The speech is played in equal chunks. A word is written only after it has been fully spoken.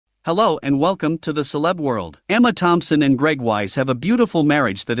Hello and welcome to the celeb world. Emma Thompson and Greg Wise have a beautiful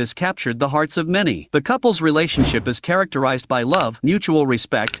marriage that has captured the hearts of many. The couple's relationship is characterized by love, mutual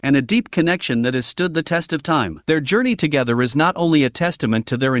respect, and a deep connection that has stood the test of time. Their journey together is not only a testament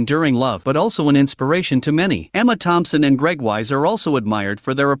to their enduring love but also an inspiration to many. Emma Thompson and Greg Wise are also admired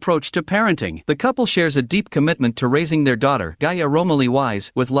for their approach to parenting. The couple shares a deep commitment to raising their daughter, Gaia Romilly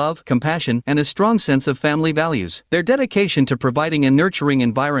Wise, with love, compassion, and a strong sense of family values. Their dedication to providing a nurturing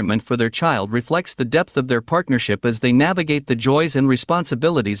environment for their child reflects the depth of their partnership as they navigate the joys and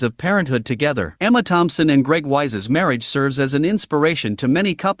responsibilities of parenthood together. Emma Thompson and Greg Wise's marriage serves as an inspiration to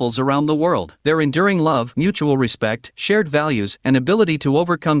many couples around the world. Their enduring love, mutual respect, shared values, and ability to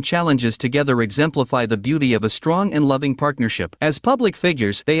overcome challenges together exemplify the beauty of a strong and loving partnership. As public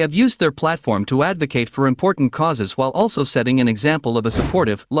figures, they have used their platform to advocate for important causes while also setting an example of a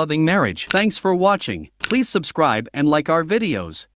supportive, loving marriage. Thanks for watching. Please subscribe and like our videos.